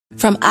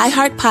From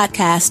iHeart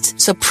Podcasts,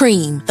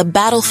 Supreme, The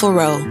Battle for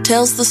Roe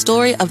tells the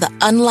story of the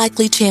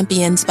unlikely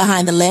champions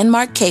behind the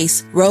landmark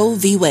case Roe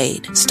v.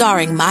 Wade,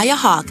 starring Maya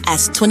Hawke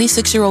as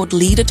 26-year-old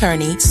lead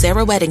attorney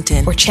Sarah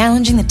Weddington. We're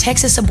challenging the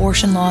Texas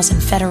abortion laws in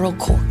federal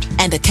court.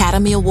 And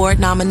Academy Award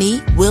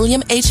nominee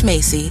William H.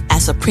 Macy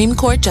as Supreme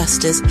Court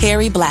Justice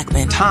Harry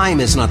Blackmun. Time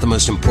is not the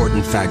most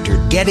important factor.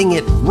 Getting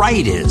it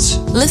right is.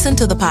 Listen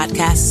to the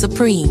podcast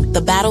Supreme,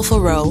 The Battle for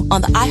Roe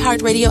on the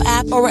iHeartRadio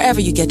app or wherever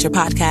you get your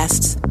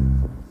podcasts.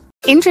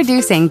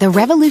 Introducing the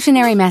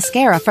revolutionary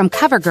mascara from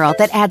CoverGirl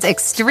that adds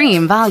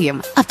extreme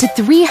volume, up to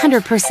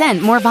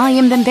 300% more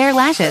volume than bare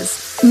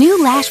lashes.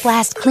 New Lash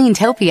Blast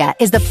Cleantopia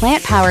is the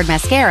plant-powered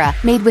mascara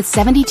made with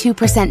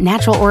 72%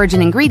 natural origin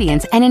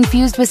ingredients and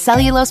infused with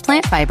cellulose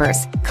plant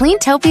fibers.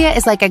 Cleantopia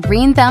is like a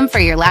green thumb for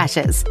your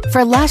lashes.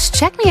 For lush,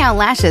 check me out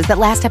lashes that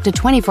last up to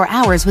 24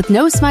 hours with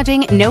no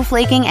smudging, no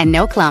flaking, and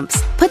no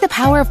clumps. Put the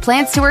power of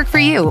plants to work for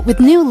you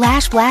with new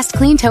Lash Blast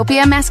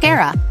Cleantopia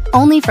mascara.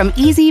 Only from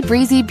Easy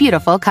Breezy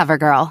Beautiful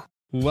CoverGirl.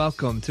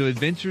 Welcome to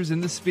Adventures in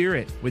the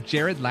Spirit with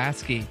Jared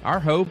Lasky. Our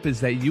hope is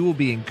that you will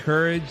be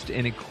encouraged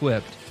and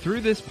equipped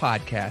through this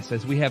podcast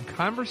as we have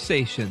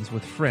conversations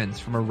with friends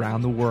from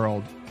around the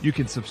world. You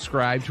can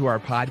subscribe to our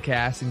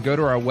podcast and go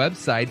to our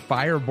website,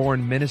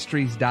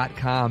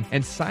 firebornministries.com,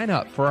 and sign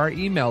up for our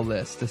email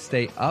list to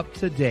stay up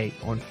to date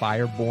on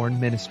Fireborn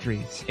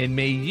Ministries. And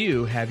may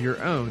you have your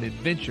own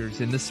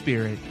adventures in the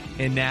Spirit.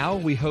 And now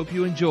we hope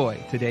you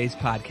enjoy today's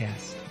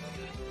podcast.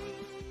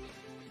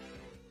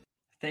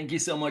 Thank you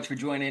so much for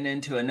joining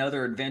into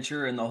another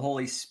adventure in the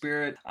Holy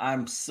Spirit.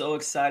 I'm so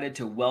excited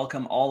to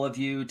welcome all of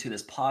you to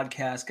this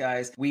podcast,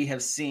 guys. We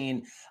have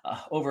seen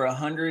over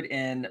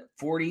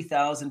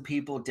 140,000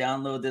 people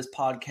download this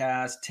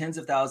podcast, tens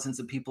of thousands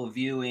of people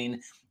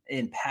viewing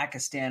in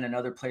Pakistan and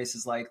other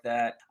places like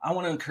that. I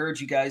want to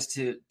encourage you guys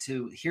to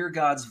hear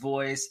God's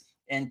voice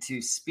and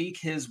to speak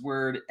his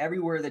word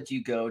everywhere that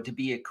you go, to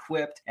be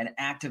equipped and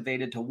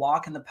activated to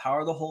walk in the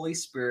power of the Holy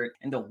Spirit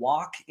and to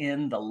walk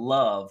in the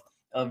love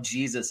of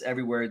Jesus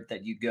everywhere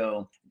that you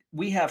go.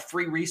 We have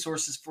free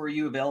resources for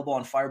you available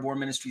on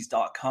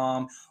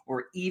firebornministries.com,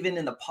 or even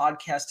in the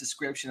podcast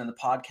description and the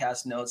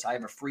podcast notes. I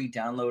have a free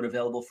download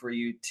available for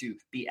you to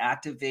be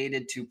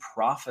activated to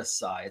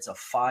prophesy. It's a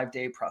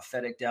 5-day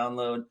prophetic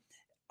download.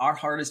 Our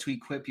heart is to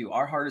equip you.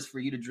 Our heart is for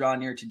you to draw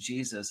near to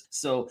Jesus.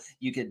 So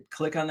you could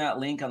click on that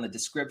link on the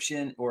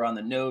description or on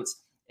the notes,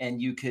 and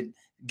you could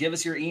give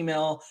us your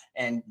email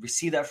and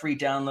receive that free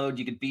download.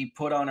 You could be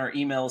put on our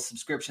email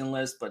subscription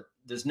list, but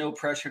there's no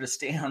pressure to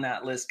stay on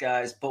that list,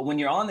 guys. But when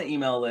you're on the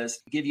email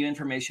list, we give you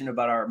information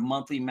about our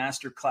monthly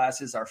master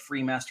classes, our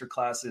free master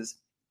classes,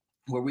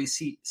 where we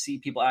see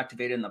people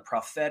activated in the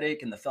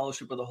prophetic and the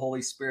fellowship of the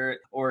Holy Spirit,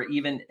 or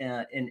even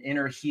in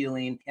inner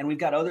healing. And we've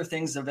got other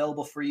things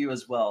available for you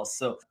as well.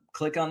 So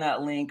click on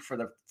that link for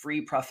the free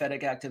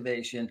prophetic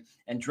activation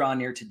and draw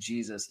near to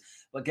Jesus.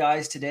 But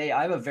guys, today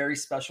I have a very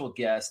special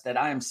guest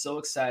that I am so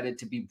excited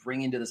to be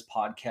bringing to this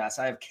podcast.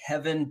 I have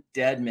Kevin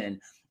Dedmon.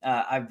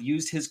 I've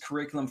used his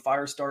curriculum,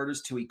 Fire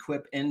Starters, to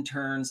equip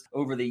interns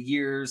over the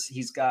years.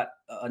 He's got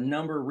a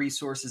number of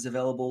resources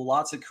available,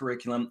 lots of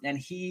curriculum, and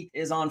he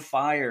is on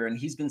fire, and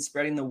he's been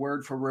spreading the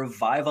word for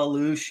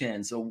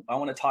revivolution. So I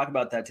want to talk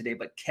about that today.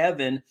 But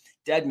Kevin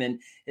Dedmon,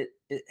 it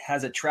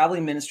has a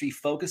traveling ministry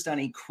focused on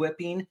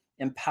equipping,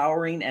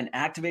 empowering, and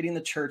activating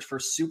the church for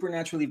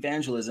supernatural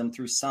evangelism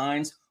through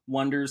signs,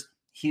 wonders,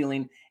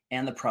 healing,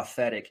 and the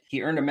prophetic.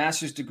 He earned a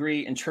master's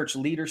degree in church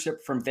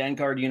leadership from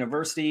Vanguard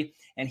University,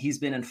 and he's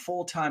been in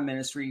full-time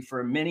ministry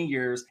for many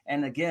years.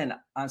 And again,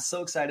 I'm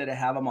so excited to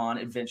have him on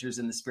Adventures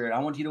in the Spirit. I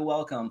want you to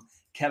welcome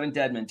Kevin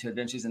Dedmon to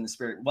Adventures in the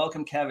Spirit.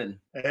 Welcome, Kevin.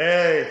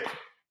 Hey,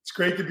 it's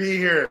great to be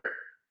here.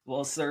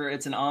 Well, sir,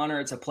 it's an honor.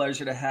 It's a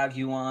pleasure to have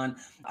you on.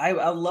 I'd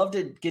love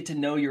to get to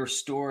know your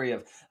story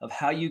of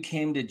how you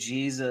came to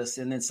Jesus,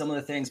 and then some of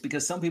the things,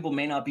 because some people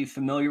may not be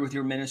familiar with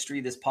your ministry.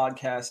 This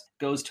podcast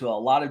goes to a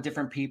lot of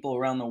different people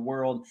around the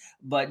world,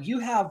 but you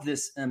have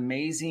this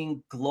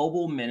amazing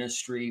global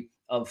ministry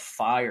of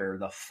fire,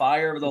 the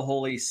fire of the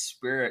Holy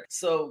Spirit.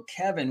 So,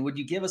 Kevin, would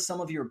you give us some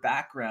of your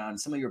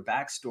background, some of your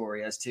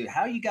backstory as to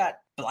how you got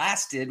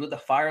blasted with the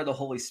fire of the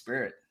Holy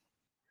Spirit?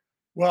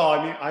 Well,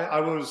 I mean,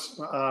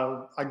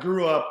 I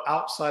grew up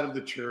outside of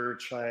the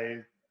church. I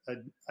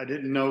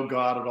didn't know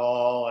God at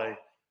all. I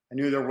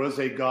knew there was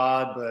a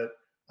God, but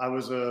I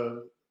was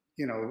a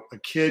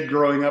kid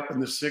growing up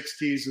in the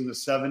 60s and the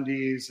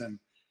 70s and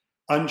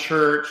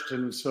unchurched.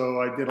 And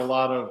so I did a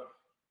lot of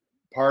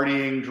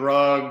partying,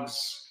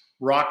 drugs,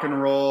 rock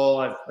and roll.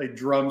 I played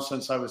drums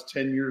since I was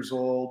 10 years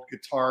old,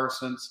 guitar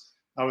since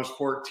I was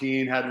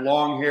 14, had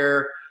long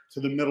hair to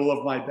the middle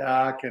of my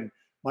back. And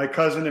my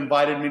cousin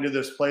invited me to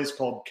this place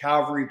called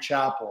Calvary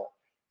Chapel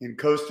in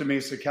Costa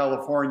Mesa,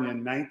 California in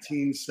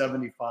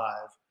 1975.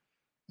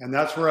 And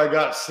that's where I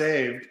got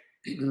saved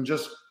and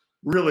just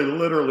really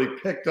literally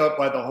picked up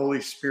by the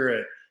Holy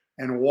Spirit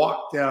and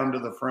walked down to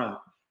the front.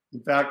 In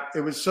fact,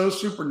 it was so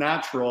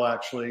supernatural,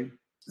 actually,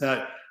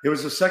 that it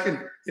was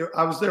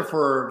I was there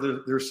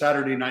for their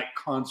Saturday night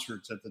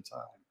concerts at the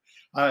time.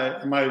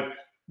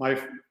 my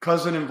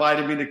cousin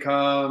invited me to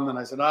come, and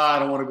I said, I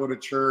don't want to go to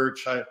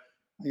church. I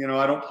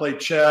don't play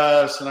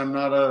chess, and I'm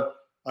not a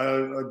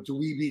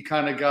dweeby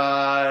kind of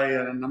guy,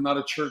 and I'm not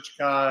a church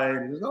guy.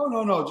 And he goes,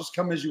 no, just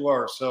come as you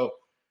are. So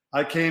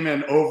I came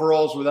in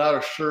overalls without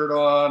a shirt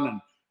on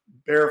and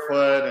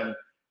barefoot. And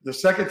the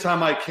second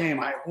time I came,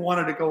 I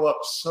wanted to go up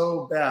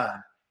so bad,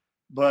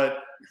 but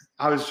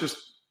I was just,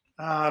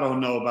 I don't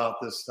know about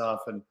this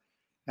stuff. And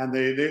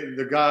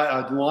the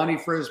guy, Lonnie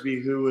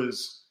Frisbee, who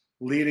was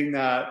leading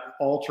that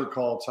altar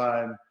call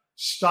time,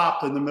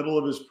 stopped in the middle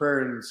of his prayer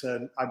and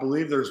said, I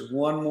believe there's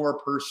one more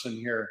person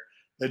here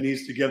that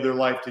needs to give their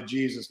life to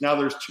Jesus. Now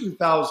there's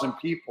 2,000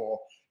 people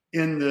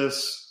in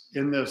this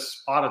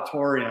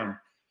auditorium.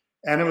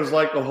 And it was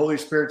like the Holy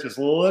Spirit just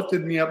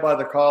lifted me up by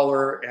the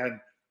collar, and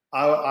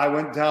I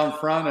went down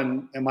front,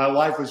 and my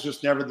life was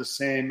just never the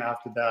same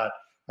after that.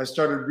 I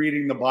started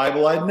reading the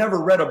Bible. I'd never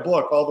read a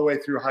book all the way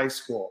through high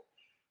school.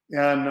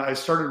 And I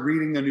started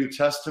reading the New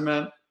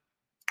Testament,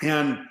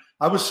 and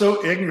I was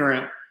so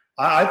ignorant.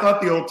 I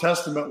thought the Old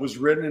Testament was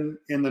written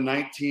in the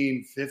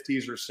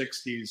 1950s or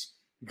 60s,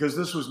 because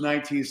this was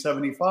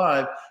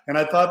 1975. And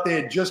I thought they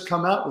had just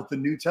come out with the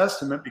New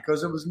Testament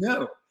because it was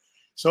new.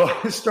 So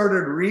I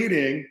started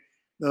reading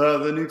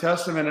the New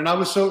Testament, and I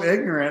was so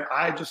ignorant.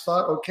 I just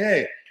thought,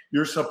 okay,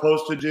 you're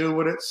supposed to do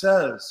what it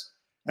says.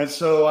 And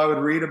so I would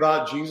read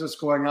about Jesus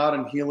going out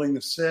and healing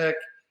the sick,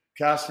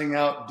 casting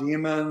out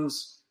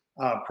demons,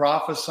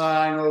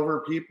 prophesying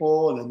over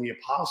people. And then the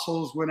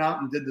apostles went out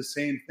and did the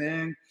same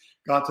thing.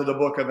 Got to the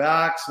book of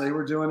Acts, they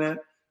were doing it.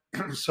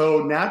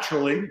 So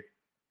naturally,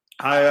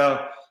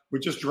 I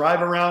would just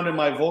drive around in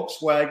my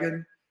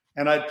Volkswagen,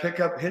 and I'd pick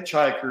up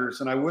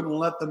hitchhikers, and I wouldn't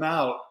let them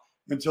out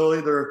until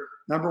either,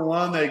 number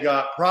one, they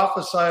got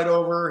prophesied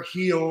over,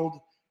 healed,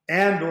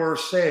 and or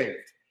saved.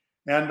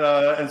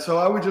 And so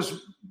I would just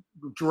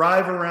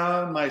drive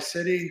around my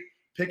city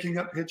picking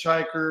up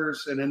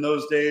hitchhikers. And in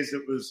those days,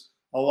 it was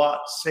a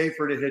lot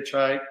safer to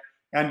hitchhike,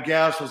 and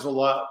gas was a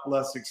lot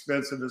less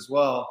expensive as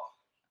well.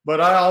 But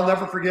I'll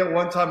never forget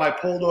one time I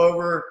pulled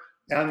over,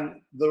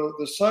 and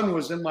the sun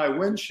was in my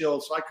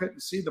windshield, so I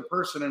couldn't see the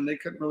person, and they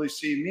couldn't really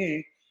see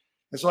me.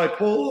 And so I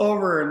pull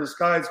over, and this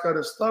guy's got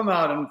his thumb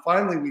out, and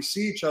finally we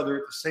see each other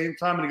at the same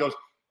time, and he goes,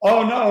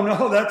 oh,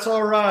 no, that's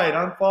all right.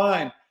 I'm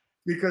fine.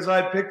 Because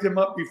I picked him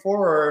up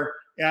before,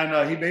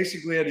 and he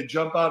basically had to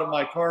jump out of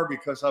my car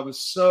because I was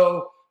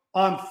so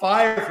on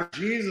fire for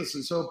Jesus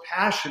and so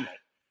passionate,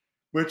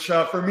 which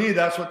for me,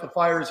 that's what the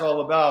fire is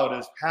all about,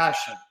 is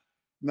passion,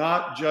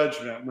 not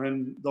judgment.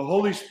 When the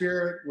Holy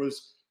Spirit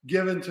was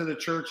given to the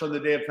church on the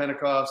day of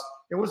Pentecost,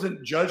 it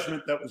wasn't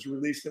judgment that was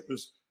released. It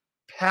was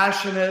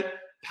passionate,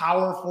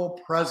 powerful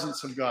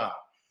presence of God.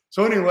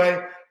 So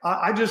anyway,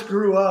 I just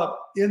grew up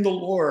in the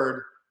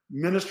Lord,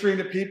 ministering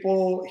to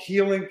people,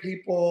 healing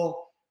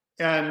people.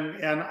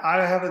 And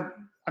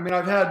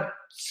I've had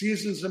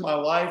seasons in my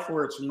life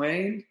where it's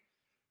waned,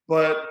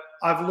 but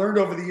I've learned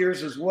over the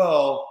years as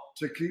well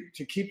to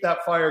keep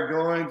that fire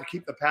going, to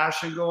keep the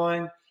passion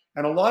going.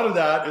 And a lot of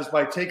that is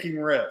by taking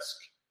risk,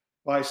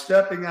 by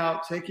stepping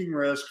out, taking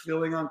risk,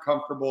 feeling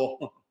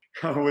uncomfortable,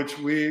 which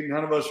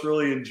none of us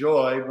really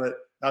enjoy, but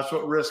that's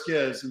what risk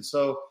is. And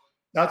so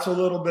that's a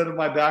little bit of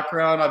my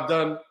background. I've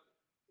done,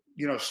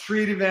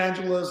 street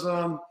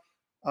evangelism,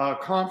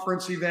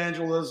 conference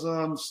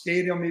evangelism,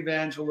 stadium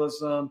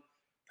evangelism,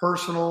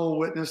 personal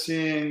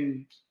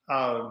witnessing,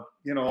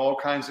 all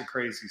kinds of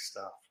crazy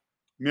stuff.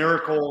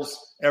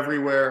 Miracles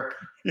everywhere.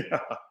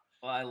 Yeah.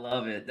 Well, I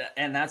love it.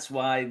 And that's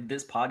why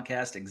this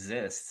podcast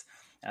exists,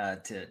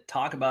 to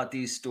talk about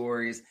these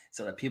stories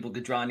so that people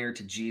could draw near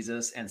to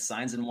Jesus and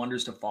signs and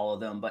wonders to follow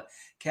them. But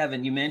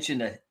Kevin, you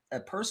mentioned a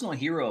personal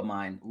hero of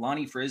mine,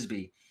 Lonnie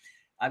Frisbee.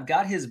 I've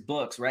got his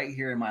books right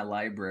here in my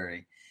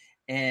library.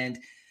 And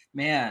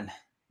man,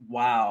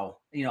 wow.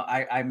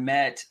 I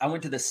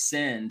went to the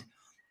Send,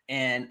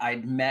 and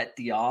I'd met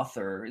the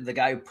author, the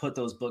guy who put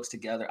those books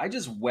together. I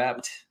just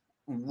wept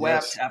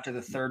yes. After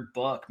the third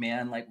book,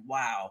 man, like,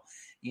 wow,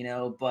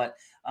 but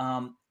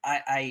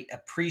I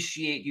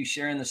appreciate you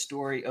sharing the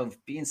story of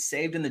being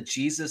saved in the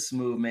Jesus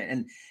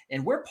movement.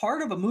 And we're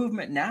part of a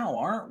movement now,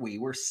 aren't we?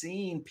 We're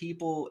seeing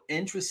people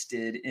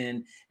interested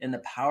in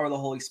the power of the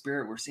Holy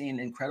Spirit. We're seeing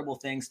incredible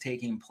things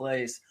taking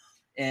place.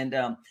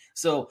 And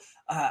so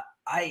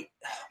I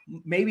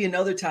maybe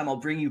another time I'll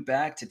bring you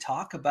back to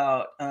talk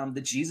about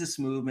the Jesus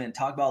movement,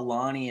 talk about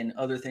Lonnie and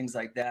other things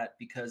like that,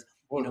 because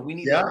we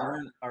need to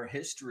learn our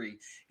history,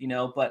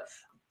 but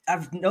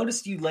I've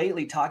noticed you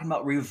lately talking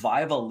about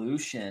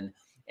revivolution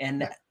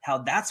and how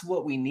that's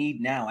what we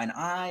need now. And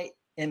I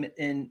am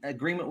in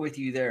agreement with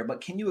you there, but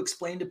can you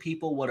explain to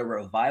people what a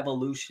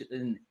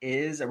revivolution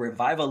is,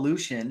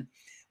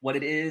 what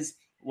it is,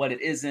 what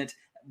it isn't,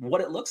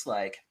 what it looks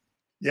like?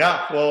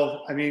 Yeah,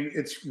 well,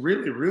 it's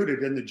really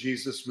rooted in the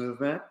Jesus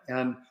movement.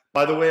 And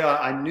by the way,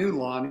 I knew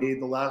Lonnie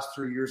the last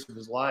 3 years of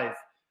his life.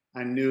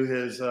 I knew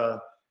his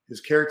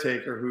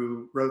caretaker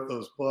who wrote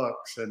those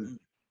books. And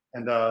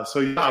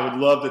so I would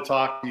love to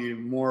talk to you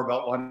more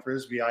about Lonnie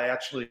Frisbee. I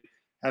actually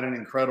had an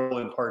incredible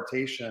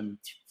impartation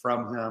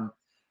from him.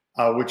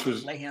 which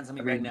was, lay hands on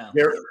me right now.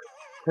 They're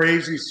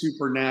crazy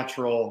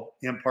supernatural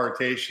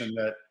impartation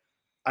that,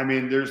 I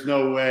mean, there's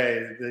no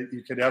way that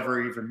you could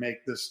ever even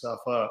make this stuff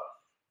up.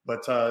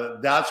 But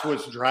that's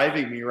what's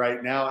driving me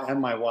right now,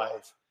 and my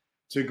wife,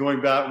 to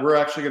going back. We're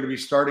actually going to be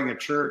starting a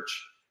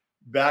church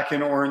back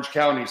in Orange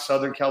County,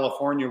 Southern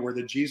California, where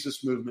the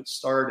Jesus movement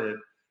started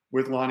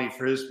with Lonnie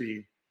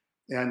Frisbee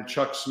and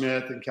Chuck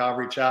Smith and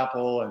Calvary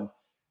Chapel.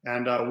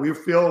 And we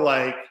feel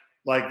like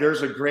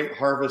there's a great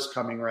harvest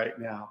coming right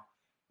now.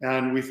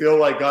 And we feel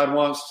like God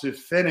wants to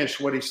finish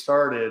what he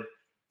started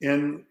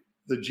in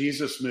the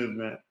Jesus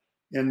movement,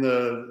 in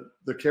the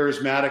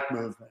charismatic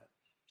movement,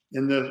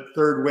 in the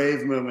third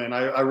wave movement.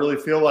 I really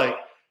feel like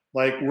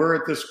we're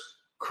at this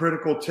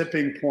critical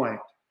tipping point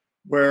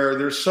where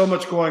there's so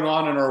much going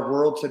on in our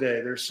world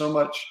today. There's so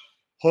much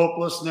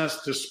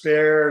hopelessness,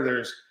 despair.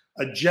 There's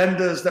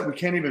agendas that we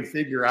can't even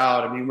figure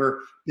out. I mean, we're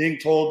being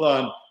told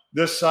on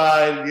this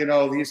side,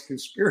 these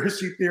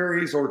conspiracy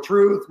theories or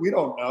truth, we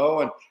don't know.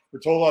 And we're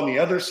told on the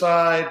other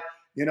side,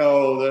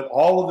 that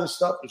all of this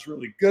stuff is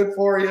really good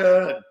for you.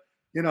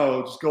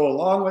 And, just go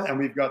along with it. And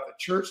we've got the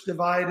church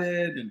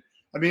divided. And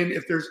I mean,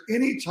 if there's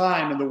any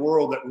time in the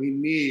world that we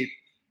need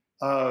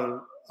a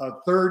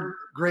third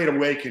great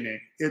awakening,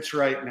 it's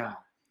right now.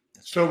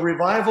 So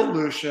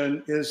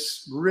Revivolution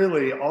is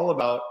really all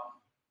about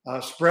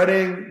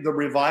spreading the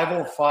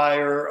revival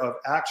fire of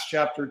Acts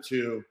chapter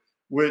 2,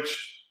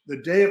 which the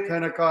day of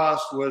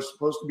Pentecost was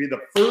supposed to be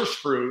the first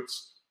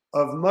fruits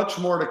of much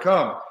more to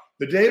come.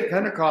 The day of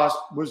Pentecost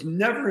was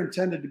never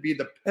intended to be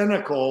the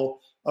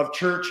pinnacle of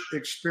church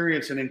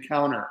experience and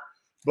encounter,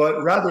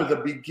 but rather the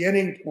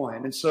beginning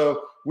point. And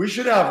so we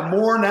should have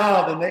more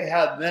now than they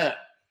had then.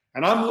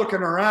 And I'm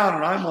looking around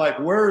and I'm like,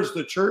 where's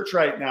the church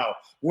right now?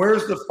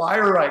 Where's the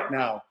fire right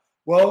now?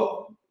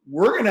 Well,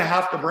 we're going to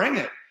have to bring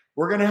it.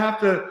 We're going to have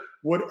to,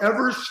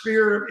 whatever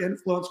sphere of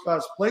influence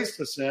God's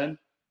placed us in,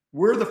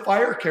 we're the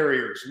fire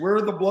carriers.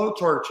 We're the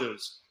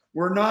blowtorches.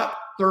 We're not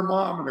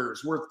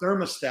thermometers. We're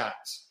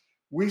thermostats.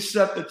 We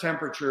set the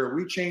temperature.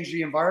 We change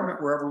the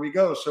environment wherever we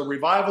go. So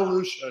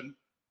Revivolution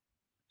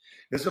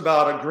is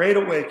about a great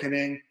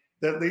awakening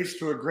that leads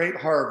to a great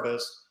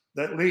harvest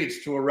that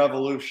leads to a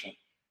revolution.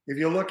 If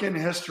you look in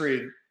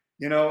history,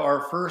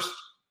 our first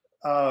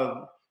great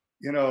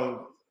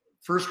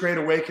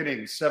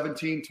awakening,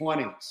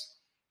 1720s,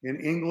 in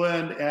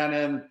England and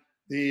in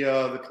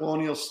the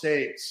colonial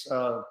states,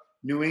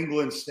 New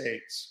England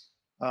states,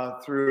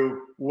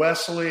 through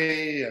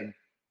Wesley and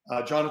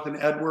Jonathan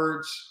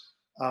Edwards,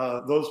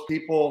 those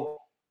people,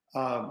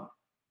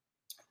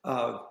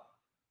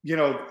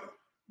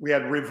 we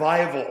had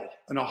revival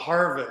and a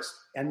harvest,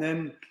 and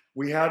then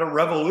we had a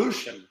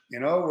revolution,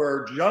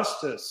 where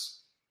justice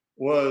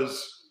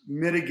was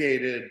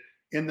mitigated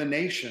in the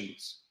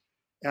nations.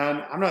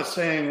 And I'm not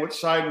saying which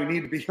side we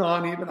need to be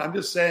on even. I'm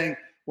just saying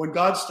when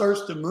God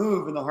starts to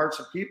move in the hearts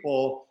of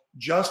people,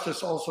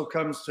 justice also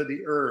comes to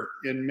the earth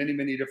in many,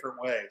 many different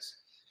ways.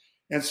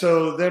 And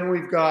so then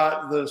we've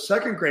got the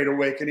second great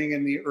awakening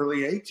in the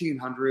early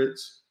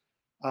 1800s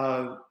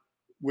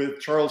with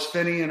Charles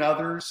Finney and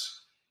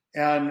others,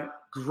 and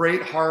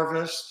great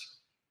harvest,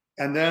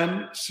 and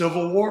then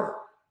Civil War.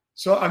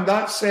 So I'm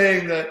not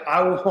saying that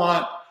I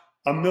want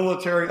a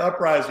military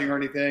uprising or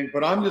anything,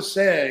 but I'm just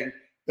saying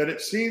that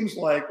it seems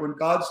like when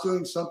God's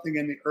doing something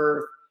in the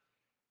earth,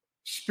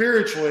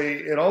 spiritually,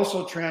 it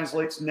also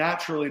translates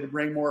naturally to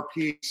bring more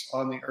peace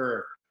on the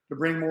earth, to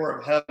bring more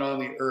of heaven on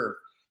the earth.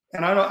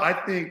 And I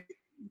think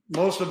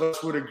most of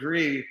us would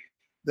agree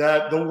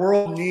that the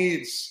world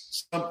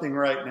needs something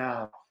right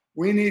now.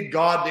 We need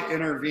God to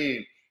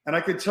intervene. And I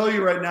can tell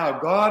you right now,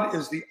 God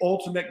is the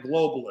ultimate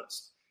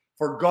globalist.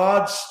 For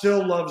God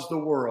still loves the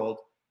world,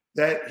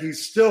 that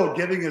he's still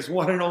giving his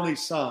one and only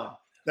son,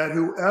 that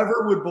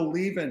whoever would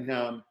believe in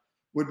him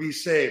would be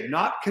saved,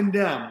 not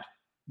condemned,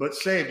 but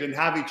saved and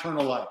have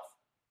eternal life.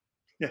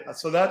 Yeah,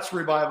 so that's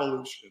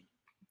Revivolution.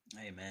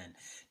 Amen.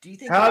 Do you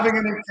think having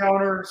an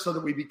encounter so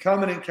that we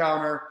become an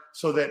encounter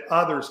so that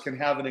others can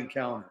have an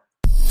encounter?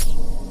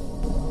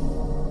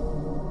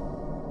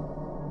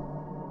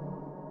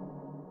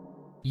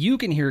 You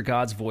can hear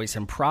God's voice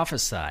and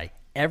prophesy.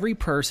 Every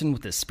person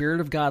with the Spirit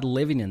of God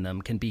living in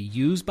them can be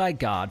used by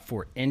God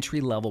for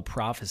entry-level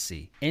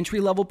prophecy.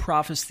 Entry-level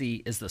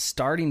prophecy is the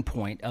starting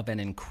point of an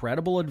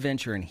incredible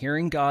adventure in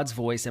hearing God's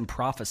voice and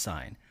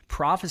prophesying.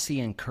 Prophecy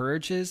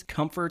encourages,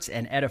 comforts,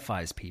 and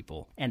edifies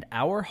people, and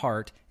our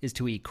heart is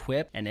to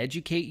equip and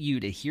educate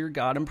you to hear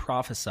God and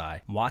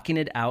prophesy, walking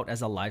it out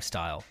as a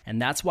lifestyle. And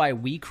that's why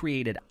we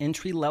created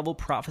Entry-Level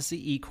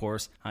Prophecy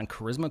e-course on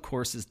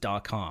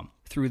charismacourses.com.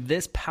 Through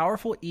this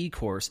powerful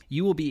e-course,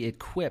 you will be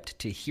equipped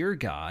to hear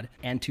God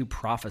and to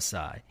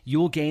prophesy. You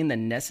will gain the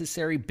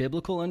necessary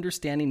biblical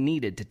understanding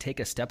needed to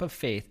take a step of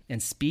faith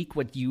and speak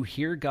what you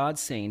hear God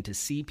saying to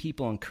see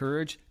people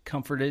encouraged,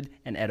 comforted,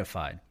 and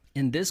edified.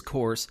 In this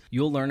course,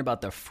 you'll learn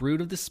about the fruit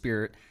of the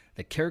Spirit,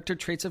 the character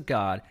traits of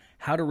God,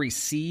 how to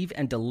receive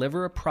and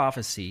deliver a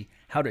prophecy,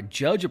 how to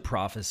judge a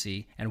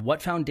prophecy, and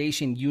what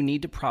foundation you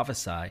need to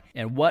prophesy,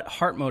 and what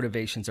heart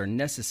motivations are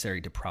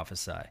necessary to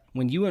prophesy.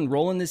 When you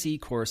enroll in this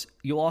e-course,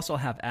 you'll also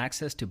have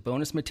access to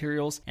bonus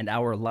materials and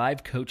our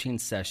live coaching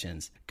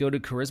sessions. Go to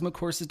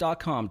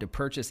charismacourses.com to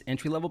purchase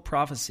entry-level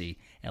prophecy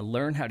and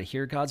learn how to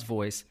hear God's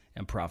voice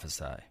and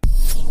prophesy.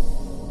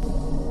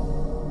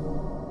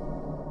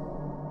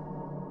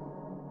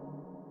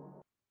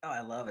 Oh,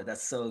 I love it.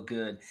 That's so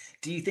good.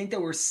 Do you think that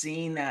we're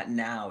seeing that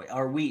now?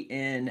 Are we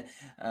in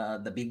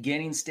the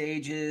beginning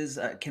stages?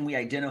 Can we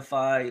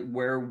identify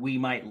where we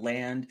might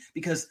land?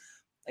 Because,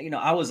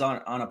 I was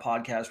on a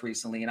podcast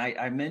recently and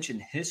I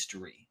mentioned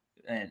history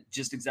and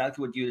just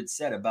exactly what you had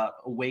said about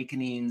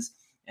awakenings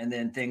and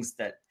then things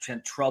that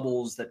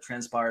troubles that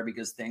transpire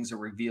because things are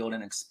revealed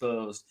and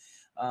exposed.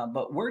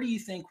 But where do you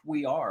think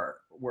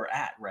we're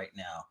at right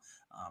now?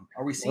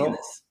 Are we seeing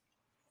this?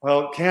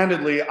 Well,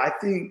 candidly, I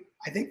think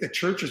the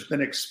church has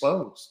been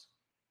exposed,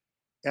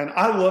 and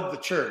I love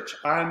the church.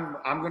 I'm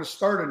going to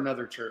start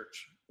another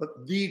church,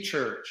 but the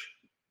church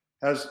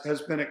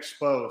has been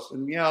exposed.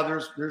 And yeah,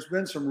 there's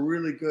been some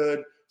really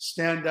good,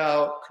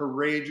 standout,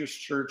 courageous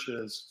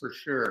churches for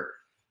sure,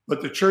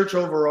 but the church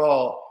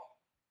overall,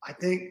 I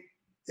think,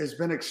 has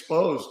been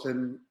exposed.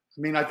 And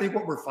I mean, I think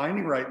what we're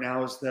finding right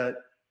now is that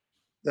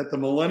the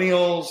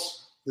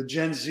millennials, the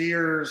Gen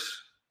Zers,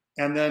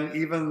 and then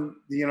even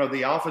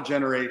the alpha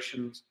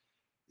generations,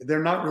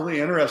 they're not really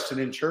interested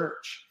in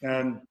church.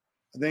 And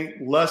I think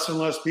less and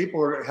less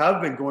people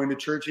have been going to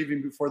church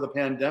even before the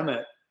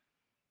pandemic.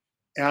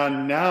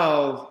 And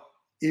now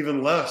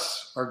even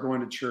less are going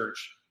to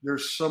church.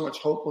 There's so much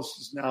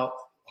hopelessness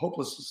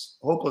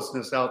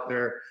out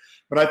there.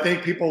 But I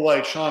think people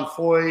like Sean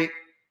Foyt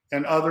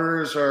and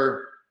others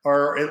are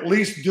at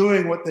least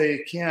doing what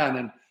they can.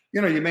 And,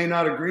 you may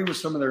not agree with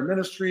some of their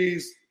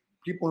ministries,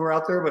 people who are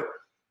out there, but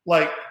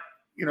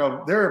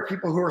there are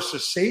people who are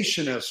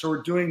cessationists who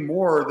are doing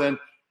more than,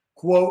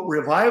 quote,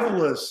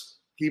 revivalist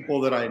people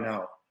that I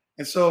know.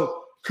 And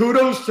so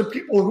kudos to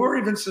people who are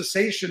even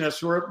cessationists,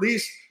 who are at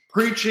least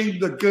preaching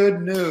the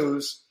good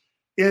news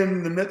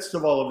in the midst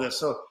of all of this.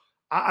 So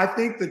I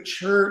think the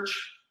church,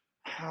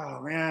 oh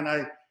man,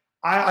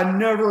 I'm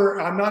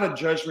not a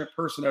judgment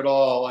person at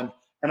all.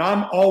 And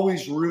I'm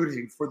always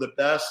rooting for the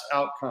best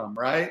outcome,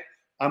 right?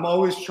 I'm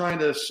always trying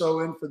to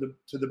sow in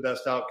to the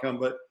best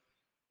outcome.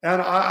 And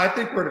I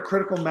think we're at a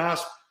critical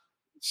mass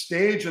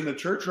stage in the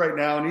church right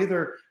now. And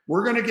either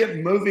we're going to get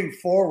moving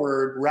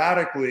forward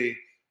radically,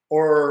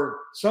 or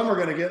some are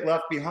going to get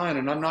left behind.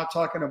 And I'm not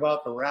talking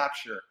about the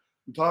rapture.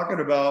 I'm talking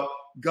about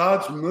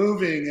God's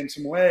moving in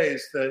some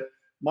ways that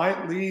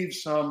might leave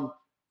some,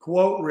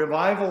 quote,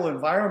 revival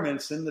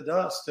environments in the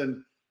dust.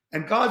 And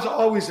God's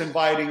always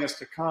inviting us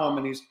to come,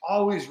 and he's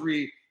always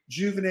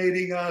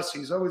rejuvenating us.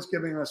 He's always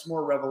giving us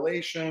more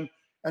revelation.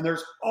 And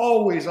there's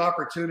always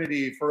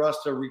opportunity for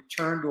us to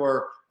return to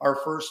our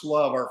first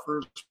love, our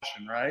first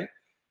passion, right?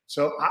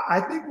 So I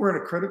think we're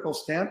at a critical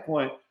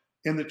standpoint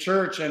in the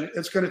church, and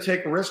it's going to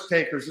take risk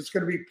takers. It's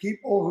going to be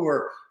people who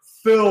are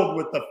filled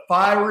with the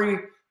fiery,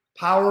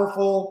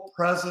 powerful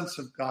presence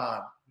of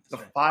God, the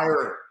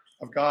fire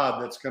of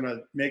God that's going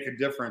to make a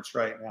difference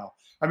right now.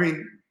 I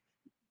mean,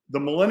 the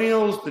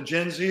millennials, the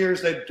Gen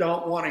Zers, they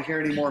don't want to hear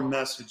any more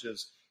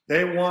messages.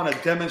 They want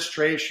a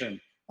demonstration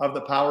of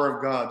the power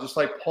of God. Just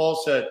like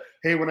Paul said,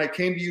 hey, when I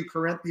came to you,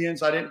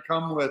 Corinthians, I didn't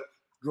come with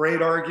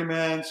great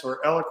arguments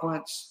or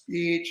eloquent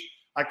speech.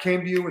 I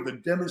came to you with a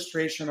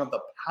demonstration of the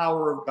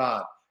power of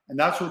God. And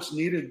that's what's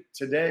needed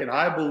today. And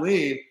I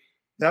believe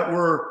that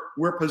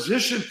we're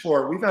positioned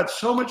for it. We've had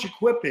so much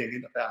equipping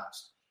in the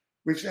past.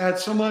 We've had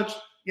so much,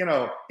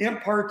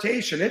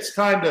 impartation. It's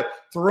time to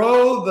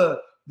throw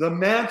the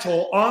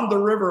mantle on the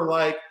river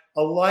like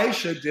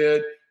Elisha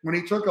did when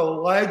he took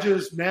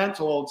Elijah's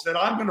mantle and said,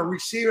 I'm going to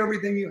receive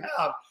everything you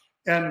have.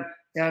 And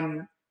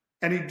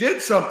he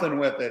did something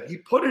with it. He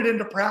put it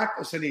into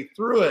practice and he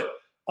threw it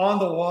on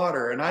the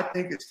water. And I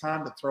think it's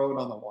time to throw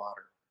it on the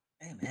water.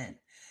 Amen.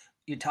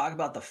 You talk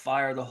about the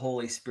fire of the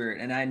Holy Spirit.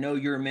 And I know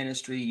your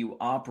ministry, you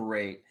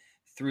operate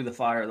through the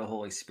fire of the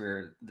Holy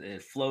Spirit.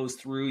 It flows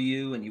through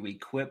you and you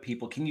equip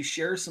people. Can you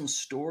share some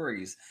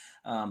stories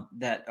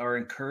that are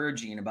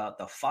encouraging about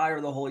the fire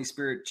of the Holy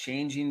Spirit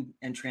changing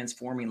and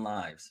transforming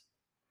lives?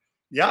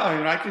 Yeah, I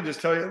mean, I can just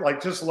tell you,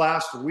 like just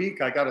last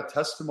week, I got a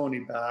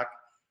testimony back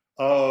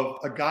of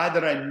a guy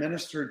that I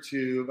ministered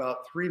to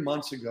about 3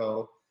 months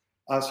ago.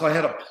 So I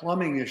had a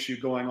plumbing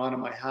issue going on in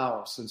my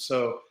house. And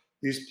so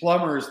these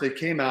plumbers, they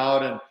came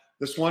out, and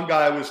this one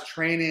guy was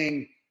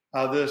training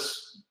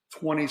this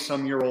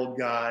 20-some-year-old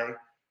guy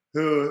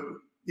who,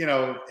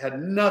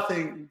 had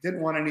nothing,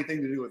 didn't want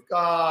anything to do with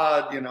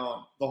God,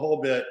 the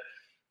whole bit.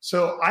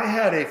 So I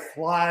had a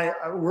fly.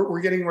 We're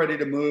getting ready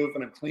to move,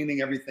 and I'm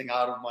cleaning everything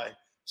out of my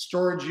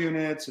storage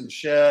units and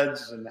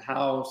sheds and the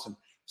house. And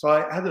so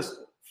I had this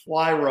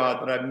fly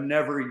rod that I've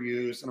never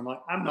used. And I'm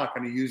like, I'm not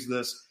going to use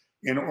this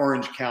in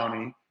Orange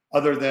County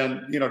other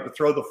than, to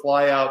throw the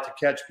fly out to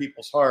catch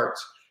people's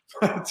hearts.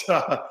 But,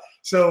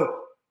 so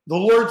the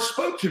Lord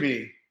spoke to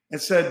me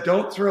and said,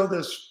 don't throw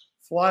this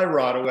fly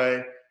rod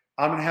away.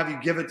 I'm going to have you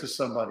give it to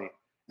somebody.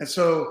 And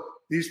so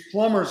these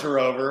plumbers are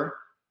over.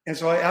 And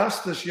so I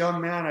asked this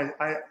young man,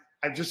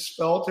 I just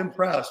felt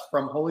impressed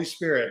from Holy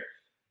Spirit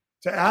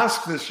to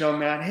ask this young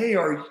man, hey,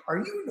 are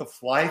you into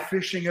fly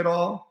fishing at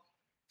all?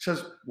 He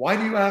says, why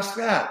do you ask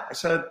that? I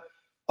said,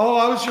 oh,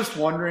 I was just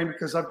wondering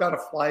because I've got a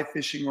fly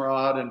fishing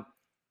rod and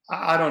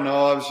I don't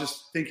know. I was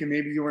just thinking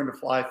maybe you were into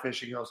fly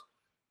fishing. He goes,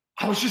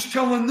 I was just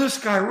telling this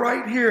guy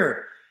right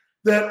here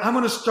that I'm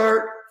going to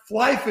start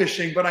fly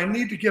fishing, but I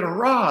need to get a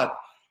rod.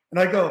 And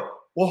I go,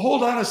 well,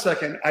 hold on a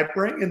second. I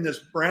bring in this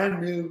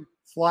brand new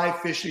fly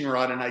fishing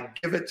rod and I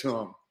give it to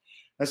him.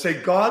 I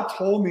say, God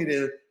told me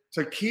to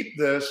keep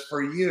this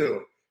for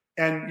you.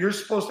 And you're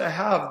supposed to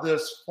have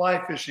this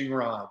fly fishing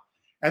rod.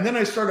 And then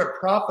I started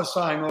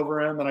prophesying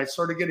over him and I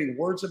started getting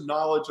words of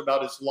knowledge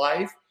about his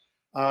life.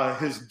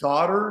 His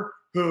daughter,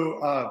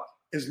 who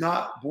is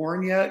not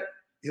born yet,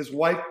 his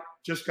wife had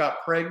just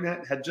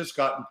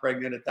gotten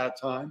pregnant at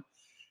that time.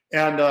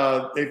 And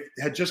they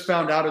had just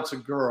found out it's a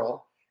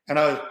girl. And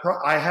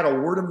I had a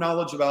word of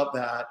knowledge about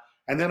that.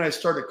 And then I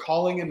started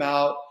calling him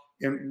out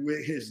in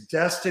his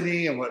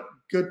destiny and what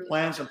good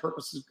plans and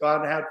purposes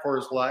God had for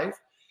his life.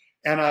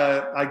 And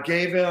I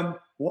gave him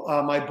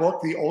my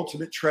book, The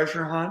Ultimate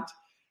Treasure Hunt.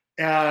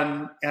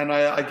 And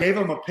I gave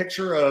him a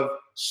picture of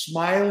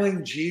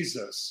smiling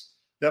Jesus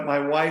that my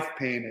wife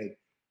painted.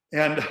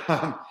 And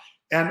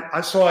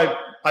so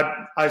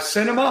I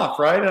sent him off,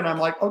 right? And I'm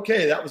like,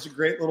 okay, that was a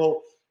great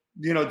little,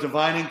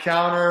 divine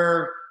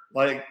encounter.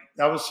 Like,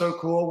 that was so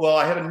cool. Well,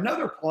 I had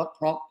another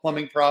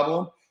plumbing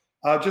problem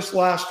just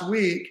last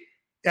week,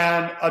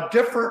 and a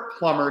different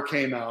plumber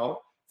came out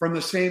from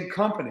the same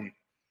company.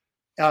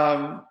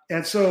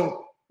 And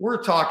so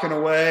we're talking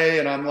away,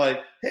 and I'm like,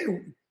 hey,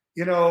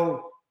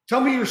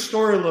 tell me your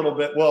story a little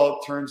bit. Well,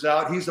 it turns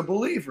out he's a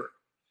believer.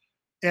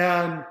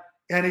 And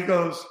he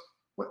goes,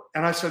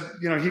 and I said,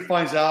 he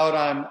finds out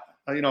I'm,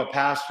 a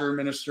pastor,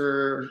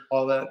 minister,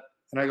 all that.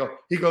 And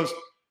he goes,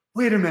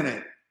 wait a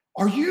minute.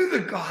 Are you the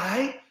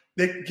guy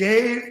that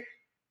gave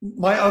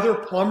my other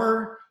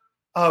plumber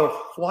a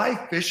fly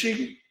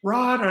fishing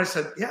rod? And I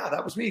said, yeah,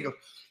 that was me. He goes,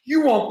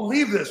 you won't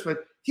believe this,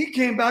 but he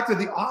came back to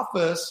the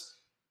office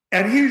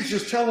and he was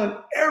just telling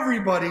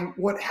everybody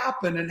what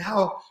happened and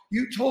how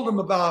you told him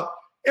about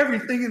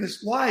everything in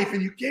his life.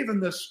 And you gave him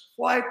this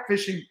fly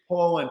fishing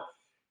pole,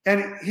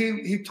 and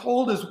he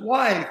told his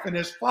wife and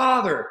his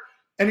father,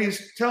 and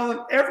he's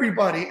telling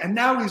everybody, and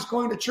now he's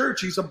going to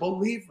church. He's a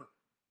believer.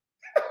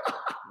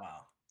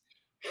 Wow.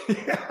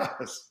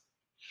 Yes.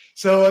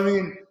 So, I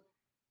mean,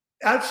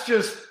 that's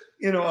just,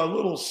 a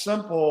little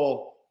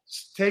simple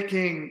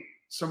taking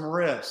some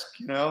risk,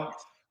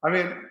 I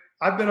mean,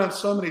 I've been on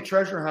so many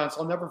treasure hunts.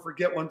 I'll never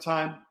forget one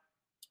time.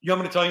 You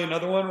want me to tell you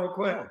another one real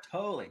quick?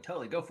 Oh,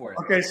 totally. Go for it.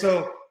 Okay.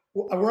 So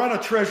we're on a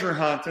treasure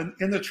hunt, and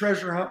in the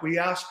treasure hunt, we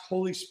asked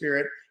Holy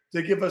Spirit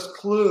to give us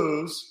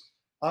clues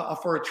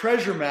for a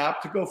treasure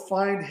map to go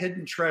find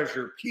hidden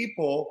treasure,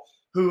 people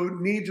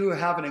who need to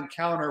have an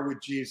encounter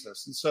with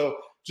Jesus. And so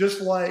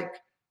just like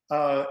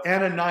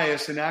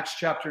Ananias in Acts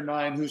chapter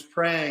 9, who's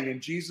praying,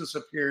 and Jesus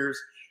appears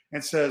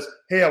and says,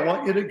 hey, I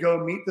want you to go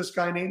meet this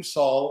guy named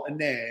Saul, a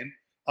name,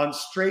 on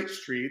Straight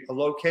Street, a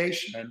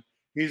location.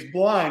 He's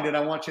blind, and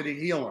I want you to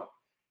heal him.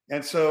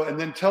 And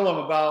then tell him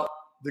about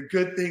the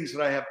good things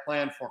that I have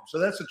planned for him. So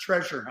that's a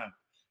treasure hunt.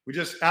 We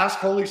just ask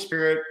Holy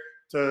Spirit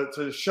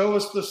to show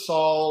us the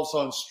Sauls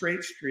on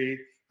Straight Street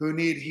who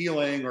need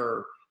healing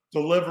or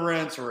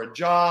deliverance or a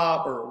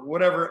job or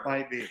whatever it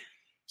might be.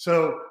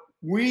 So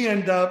we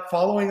end up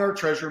following our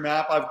treasure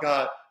map. I've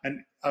got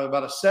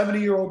about a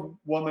 70-year-old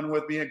woman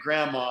with me, a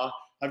grandma.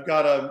 I've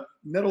got a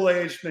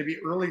middle-aged, maybe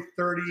early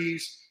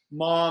 30s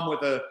mom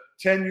with a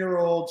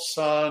 10-year-old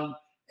son.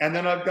 And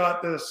then I've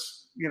got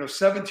this,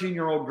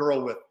 17-year-old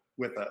girl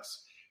with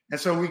us. And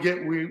so we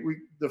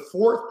the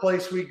fourth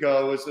place we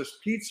go is this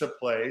pizza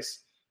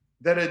place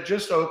that had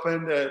just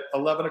opened at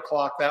 11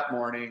 o'clock that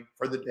morning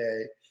for the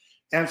day.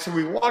 And so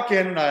we walk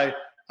in, and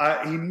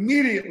I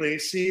immediately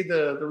see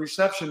the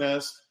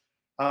receptionist.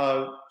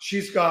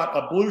 She's got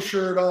a blue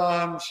shirt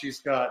on. She's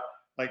got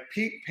like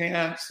peak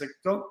pants that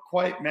don't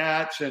quite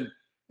match. And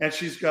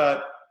she's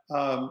got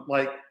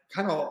like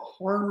kind of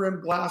horn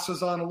rimmed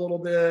glasses on a little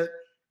bit,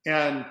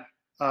 and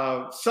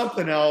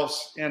something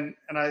else. And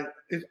I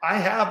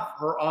have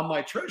her on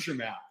my treasure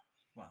map.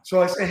 Wow.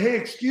 So I say, hey,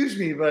 excuse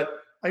me, but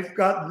I've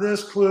got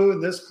this clue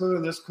and this clue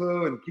and this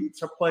clue and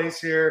pizza place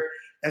here.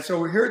 And so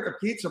we're here at the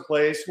pizza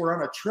place. We're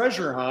on a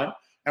treasure hunt,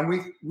 and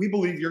we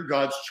believe you're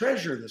God's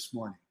treasure this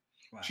morning.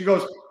 Wow. She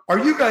goes, are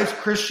you guys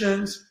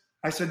Christians?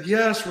 I said,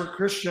 yes, we're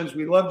Christians.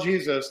 We love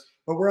Jesus,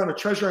 but we're on a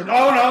treasure hunt.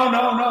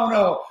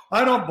 No.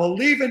 I don't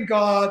believe in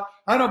God.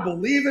 I don't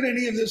believe in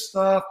any of this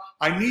stuff.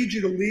 I need you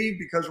to leave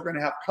because we're going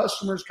to have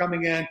customers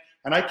coming in,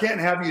 and I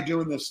can't have you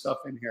doing this stuff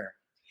in here.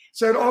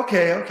 Said,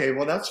 okay,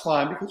 well, that's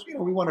fine, because,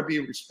 we want to be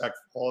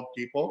respectful of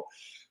people.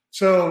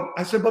 So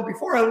I said, but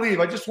before I leave,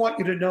 I just want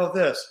you to know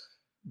this.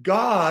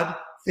 God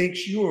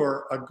thinks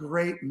you're a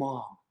great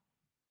mom.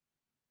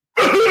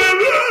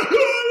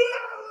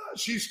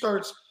 She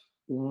starts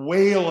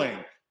wailing,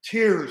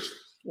 tears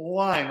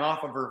flying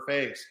off of her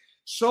face.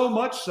 So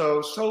much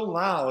so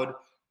loud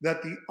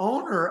that the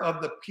owner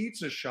of the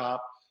pizza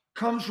shop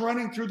comes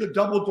running through the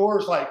double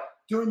doors, like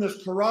doing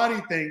this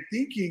karate thing,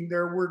 thinking they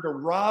were to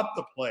rob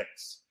the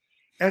place.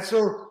 And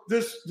so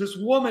this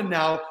woman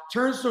now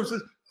turns to him and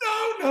says,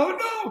 no,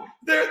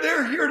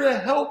 they're here to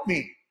help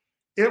me.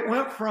 It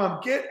went from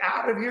get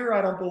out of here,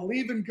 I don't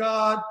believe in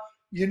God,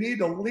 you need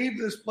to leave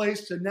this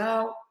place, to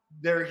now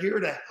they're here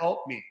to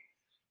help me.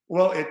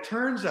 Well, it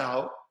turns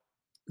out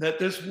that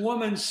this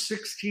woman's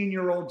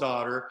 16-year-old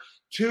daughter,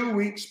 2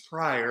 weeks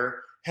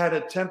prior, had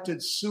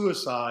attempted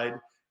suicide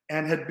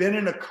and had been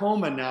in a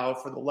coma now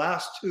for the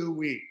last 2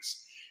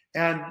 weeks.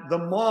 And the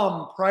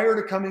mom, prior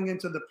to coming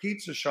into the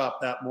pizza shop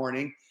that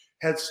morning,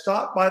 had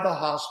stopped by the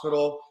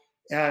hospital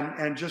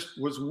and just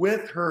was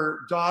with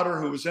her daughter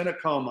who was in a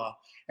coma.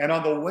 And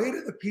on the way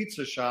to the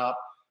pizza shop,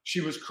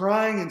 she was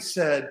crying and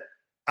said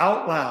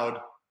out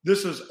loud,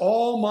 "This is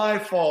all my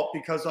fault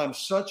because I'm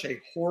such a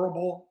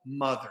horrible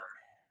mother."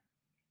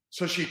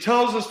 So she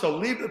tells us to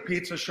leave the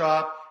pizza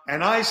shop,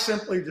 and I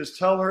simply just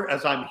tell her,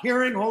 as I'm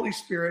hearing Holy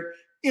Spirit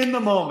in the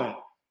moment,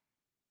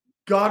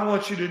 God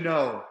wants you to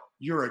know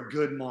you're a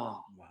good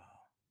mom. Wow.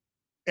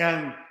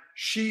 And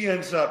she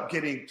ends up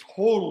getting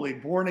totally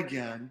born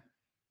again.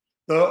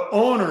 The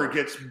owner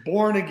gets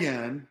born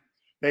again.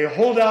 They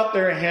hold out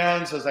their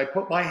hands as I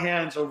put my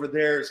hands over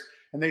theirs,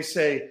 and they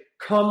say,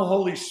 "Come,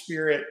 Holy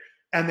Spirit."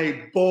 And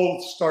they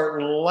both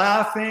start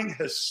laughing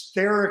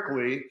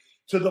hysterically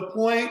to the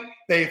point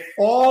they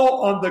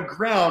fall on the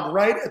ground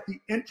right at the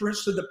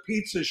entrance to the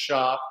pizza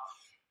shop,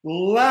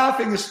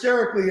 laughing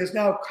hysterically as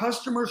now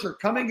customers are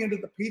coming into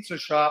the pizza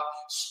shop,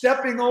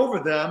 stepping over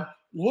them,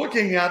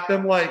 looking at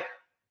them like,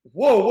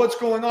 "Whoa, what's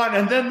going on?"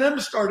 And then they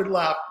started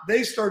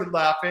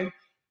laughing.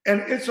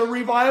 And it's a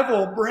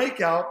revival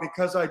breakout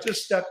because I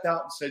just stepped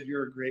out and said,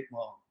 "You're a great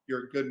mom.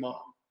 You're a good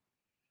mom."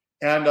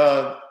 And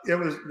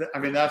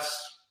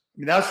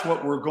that's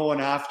what we're going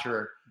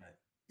after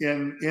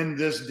in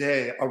this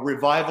day, a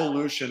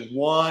revivolution,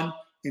 one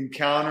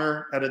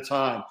encounter at a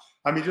time.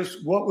 I mean,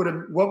 just what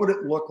would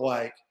it look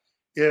like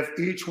if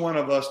each one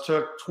of us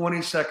took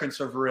 20 seconds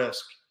of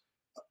risk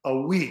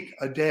a week,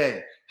 a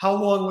day? How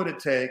long would it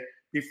take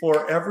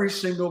before every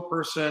single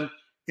person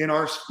in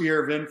our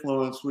sphere of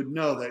influence would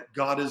know that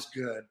God is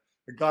good,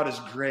 that God is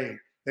great,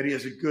 that he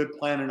has a good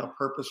plan and a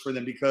purpose for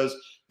them because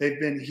they've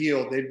been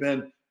healed, they've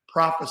been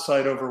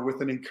prophesied over with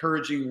an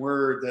encouraging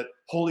word, that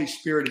Holy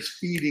Spirit is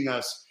feeding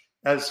us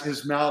as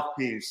his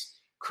mouthpiece,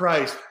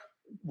 Christ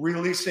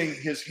releasing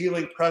his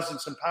healing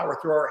presence and power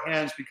through our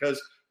hands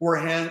because we're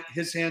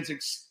his hands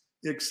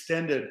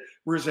extended,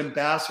 we're his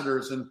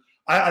ambassadors. And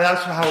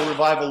that's how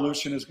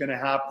revivolution is going to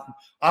happen.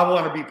 I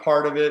want to be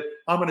part of it.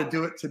 I'm going to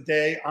do it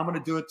today. I'm going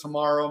to do it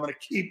tomorrow. I'm going to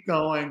keep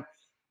going.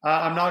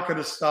 I'm not going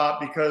to stop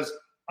because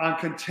I'm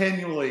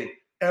continually,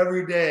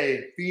 every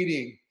day,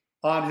 feeding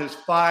on his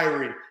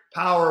fiery,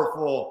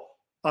 powerful,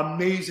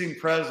 amazing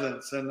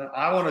presence. And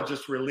I want to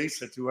just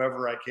release it to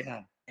whoever I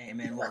can.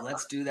 Amen. Well,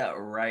 let's do that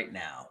right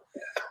now.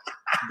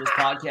 This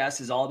podcast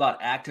is all about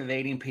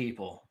activating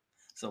people.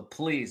 So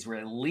please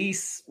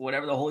release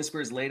whatever the Holy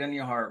Spirit's laid on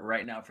your heart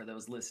right now for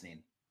those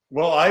listening.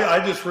 Well,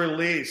 I just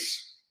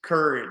release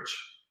courage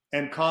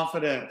and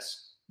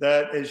confidence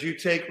that as you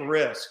take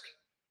risk,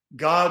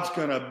 God's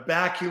going to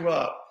back you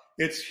up.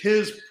 It's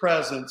his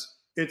presence.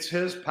 It's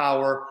his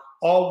power.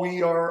 All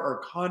we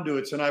are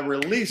conduits. And I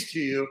release to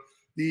you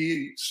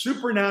the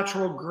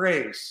supernatural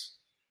grace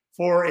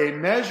for a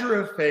measure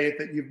of faith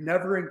that you've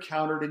never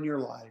encountered in your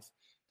life.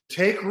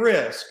 Take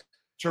risk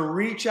to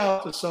reach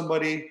out to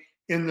somebody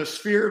in the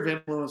sphere of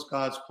influence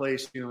God's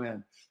placed you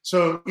in.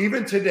 So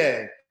even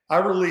today, I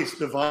release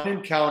divine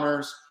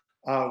encounters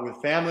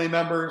with family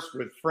members,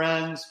 with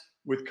friends,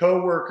 with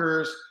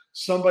coworkers,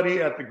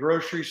 somebody at the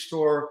grocery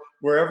store,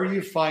 wherever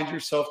you find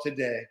yourself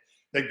today,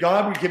 that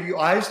God would give you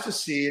eyes to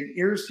see and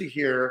ears to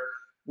hear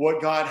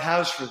what God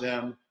has for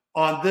them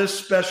on this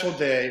special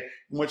day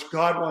in which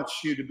God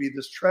wants you to be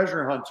this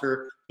treasure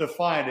hunter to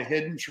find a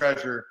hidden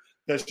treasure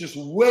that's just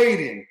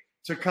waiting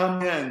to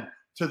come in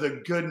to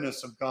the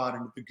goodness of God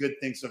and the good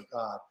things of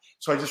God.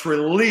 So I just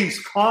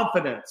release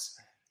confidence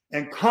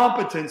and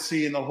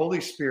competency in the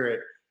Holy Spirit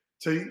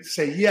to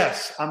say,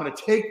 yes, I'm going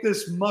to take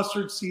this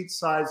mustard seed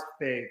sized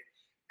faith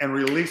and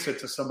release it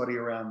to somebody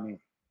around me.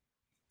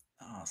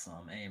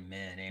 Awesome.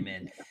 Amen.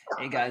 Amen.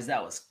 Hey guys,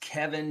 that was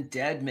Kevin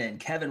Dedmon.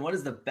 Kevin, what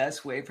is the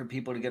best way for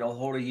people to get a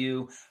hold of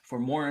you for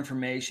more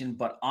information,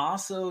 but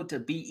also to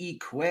be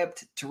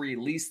equipped to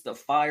release the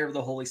fire of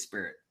the Holy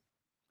Spirit?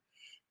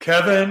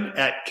 Kevin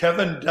at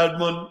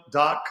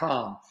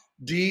KevinDedmon.com,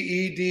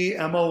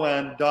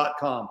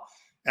 DEDMON.com.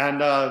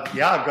 And I've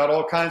got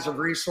all kinds of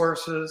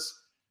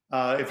resources.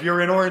 If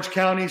you're in Orange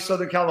County,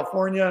 Southern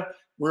California,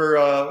 we're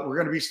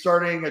going to be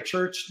starting a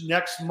church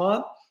next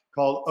month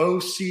called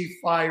OC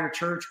Fire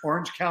Church,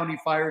 Orange County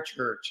Fire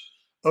Church,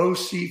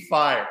 OC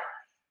Fire.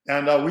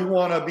 And we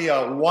want to be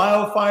a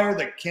wildfire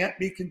that can't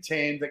be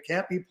contained, that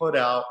can't be put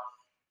out.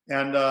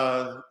 And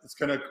it's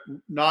going to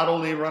not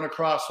only run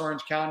across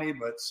Orange County,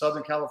 but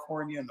Southern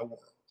California and the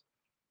world.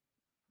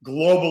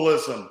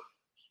 Globalism.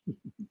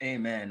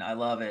 Amen. I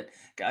love it.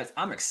 Guys,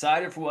 I'm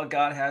excited for what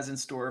God has in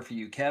store for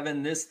you.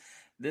 Kevin, this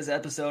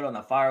episode on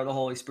the fire of the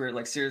Holy Spirit,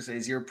 like seriously,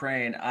 as you're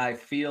praying, I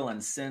feel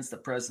and sense the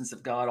presence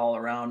of God all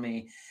around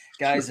me.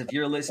 Guys, if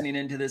you're listening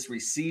into this,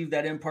 receive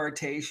that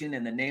impartation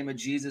in the name of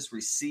Jesus.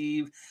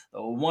 Receive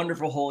the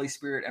wonderful Holy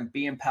Spirit and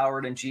be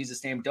empowered in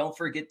Jesus' name. Don't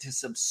forget to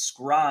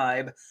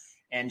subscribe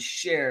and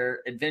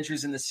share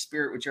Adventures in the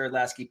Spirit with Jared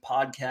Lasky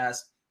podcast.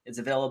 It's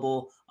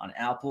available on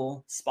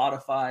Apple,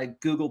 Spotify,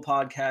 Google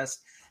Podcasts.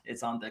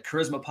 It's on the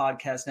Charisma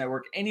Podcast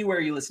Network,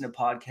 anywhere you listen to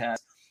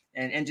podcasts,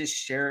 and just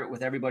share it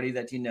with everybody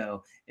that you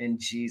know in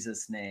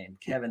Jesus' name.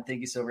 Kevin, thank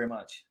you so very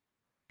much.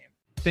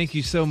 Thank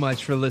you so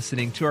much for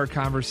listening to our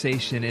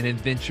conversation in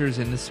Adventures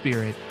in the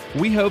Spirit.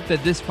 We hope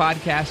that this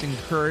podcast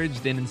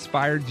encouraged and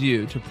inspired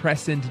you to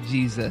press into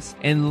Jesus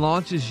and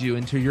launches you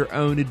into your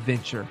own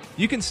adventure.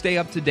 You can stay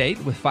up to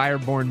date with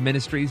Fireborn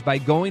Ministries by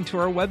going to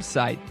our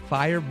website,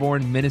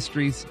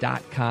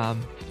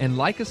 firebornministries.com, and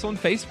like us on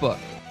Facebook.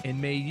 And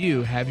may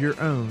you have your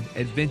own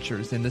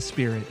Adventures in the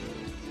Spirit.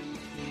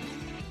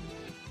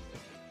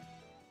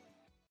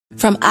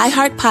 From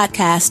iHeart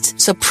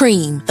Podcasts,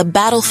 Supreme, The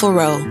Battle for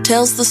Roe,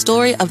 tells the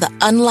story of the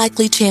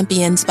unlikely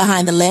champions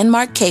behind the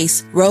landmark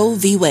case Roe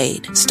v.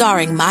 Wade,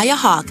 starring Maya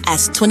Hawke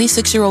as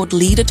 26-year-old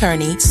lead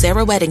attorney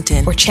Sarah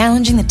Weddington. We're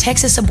challenging the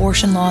Texas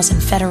abortion laws in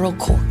federal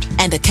court.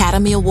 And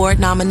Academy Award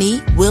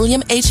nominee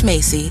William H.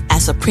 Macy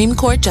as Supreme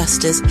Court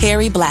Justice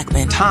Harry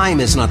Blackmun. Time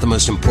is not the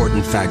most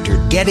important factor.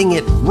 Getting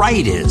it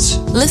right is.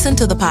 Listen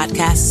to the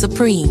podcast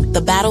Supreme,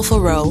 The Battle for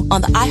Roe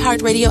on the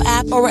iHeartRadio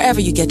app or wherever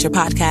you get your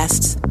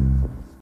podcasts.